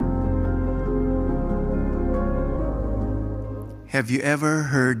Have you ever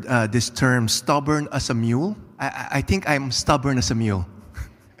heard this term, stubborn as a mule? I think I'm stubborn as a mule.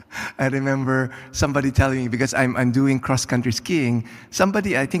 I remember somebody telling me, because I'm doing cross-country skiing,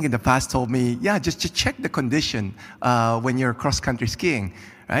 somebody I think in the past told me, just check the condition when you're cross-country skiing,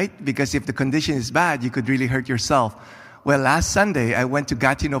 right? Because if the condition is bad, you could really hurt yourself. Well, last Sunday, I went to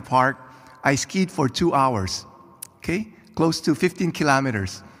Gatineau Park. I skied for 2 hours, okay? Close to 15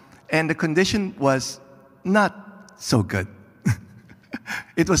 kilometers. And the condition was not so good.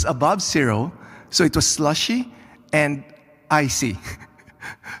 It was above zero, so it was slushy and icy.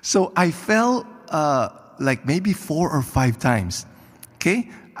 So I fell like maybe 4 or 5 times, okay?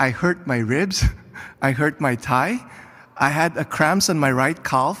 I hurt my ribs. I hurt my thigh. I had a cramps on my right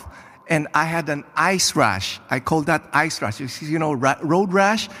calf, and I had an ice rash. I call that ice rash. You know, road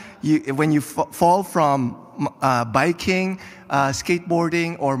rash, when you fall from biking,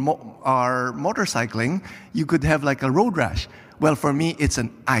 skateboarding, or motorcycling, you could have like a road rash. Well, for me, it's an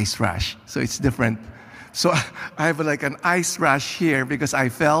ice rash, so it's different. So I have like an ice rash here because I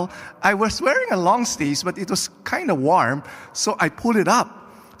fell. I was wearing a long sleeves, but it was kind of warm, so I pulled it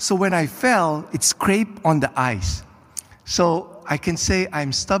up. So when I fell, it scraped on the ice. So I can say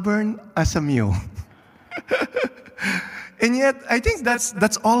I'm stubborn as a mule. And yet, I think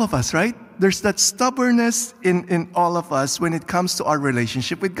that's all of us, right? There's that stubbornness in all of us when it comes to our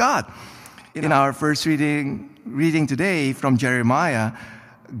relationship with God. In our first reading today from Jeremiah,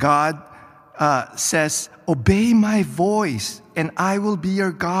 God says, "Obey my voice, and I will be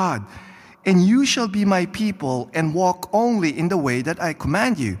your God, and you shall be my people, and walk only in the way that I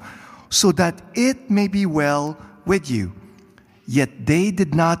command you, so that it may be well with you." Yet they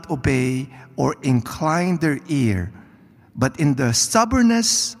did not obey or incline their ear, but in the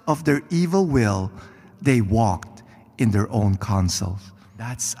stubbornness of their evil will, they walked in their own counsels.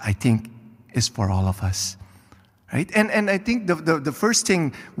 That's, I think, is for all of us. Right? And I think the first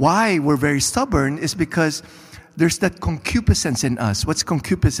thing why we're very stubborn is because there's that concupiscence in us. What's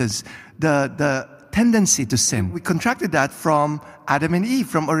concupiscence? The tendency to sin. We contracted that from Adam and Eve,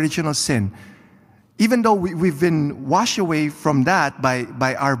 from original sin. Even though we've been washed away from that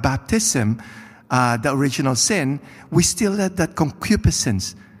by our baptism, the original sin, we still have that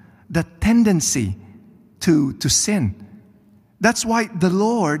concupiscence, the tendency to sin. That's why the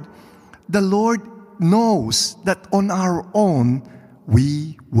Lord knows that on our own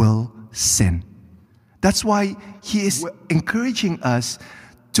we will sin. That's why He is encouraging us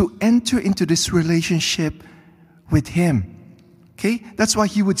to enter into this relationship with Him. Okay? That's why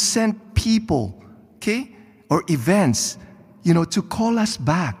He would send people, okay, or events, to call us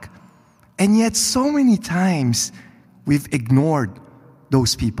back. And yet so many times we've ignored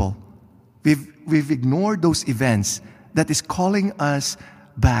those people. We've ignored those events that is calling us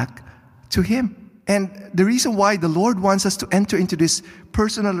back to Him. And the reason why the Lord wants us to enter into this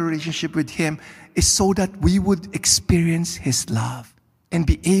personal relationship with Him is so that we would experience His love and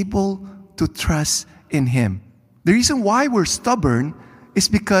be able to trust in Him. The reason why we're stubborn is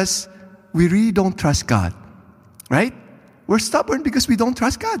because we really don't trust God, right? We're stubborn because we don't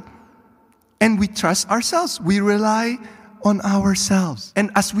trust God. And we trust ourselves. We rely on ourselves. And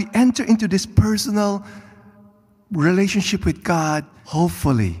as we enter into this personal relationship with God,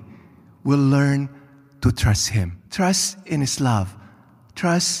 hopefully we'll learn to trust Him. Trust in His love.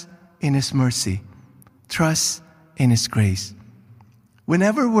 Trust in His mercy. Trust in His grace.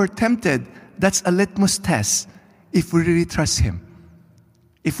 Whenever we're tempted, that's a litmus test if we really trust Him.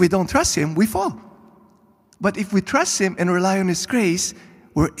 If we don't trust Him, we fall. But if we trust Him and rely on His grace,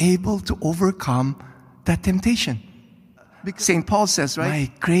 we're able to overcome that temptation. Because St. Paul says, right?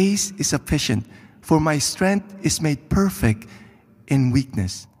 My grace is sufficient, for my strength is made perfect in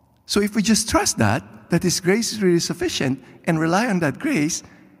weakness. So if we just trust that His grace is really sufficient, and rely on that grace,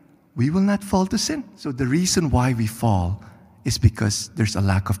 we will not fall to sin. So the reason why we fall is because there's a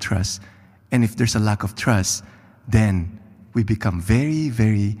lack of trust. And if there's a lack of trust, then we become very,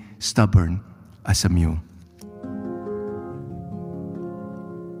 very stubborn as a mule.